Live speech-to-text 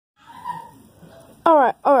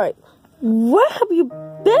Alright. Where have you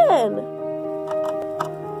been?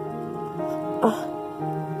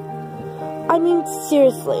 I mean,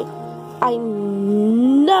 seriously. I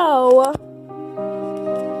know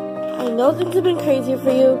things have been crazy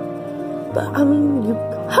for you, but I mean, you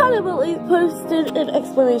could have at least posted an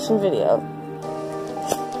explanation video.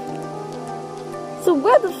 So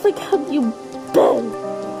where the frick have you been?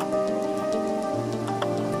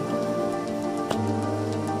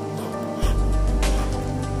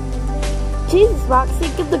 Jesus, Roxy,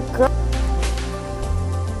 give the girl.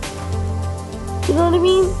 You know what I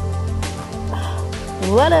mean?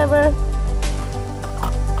 Whatever.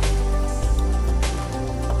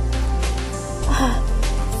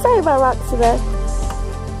 Sorry about Roxy there.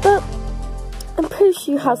 But I'm pretty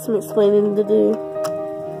sure you have some explaining to do.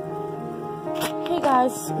 Hey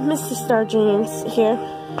guys, Mr. Star James here.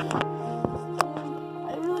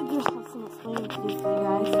 I really do have some explaining to do for you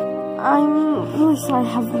guys. I'm really sorry I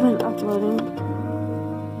haven't been uploading.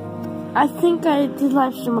 I think I did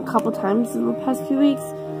live stream a couple times in the past few weeks,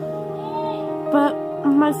 but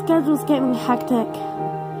my schedule's getting hectic,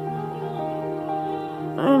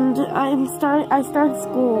 and I started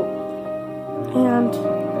school, and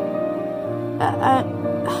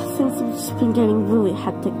things have just been getting really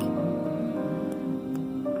hectic.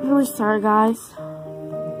 I'm really sorry, guys.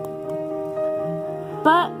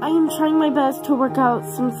 But I am trying my best to work out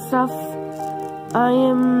some stuff. I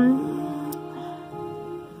am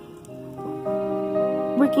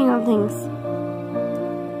working on things.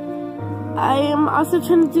 I am also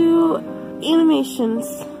trying to do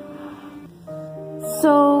animations.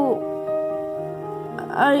 So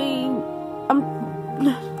I'm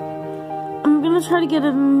gonna try to get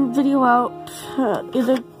a video out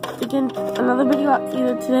another video out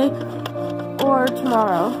either today or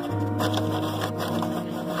tomorrow.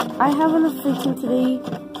 I have enough thinking today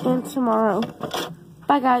and tomorrow.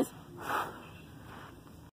 Bye, guys.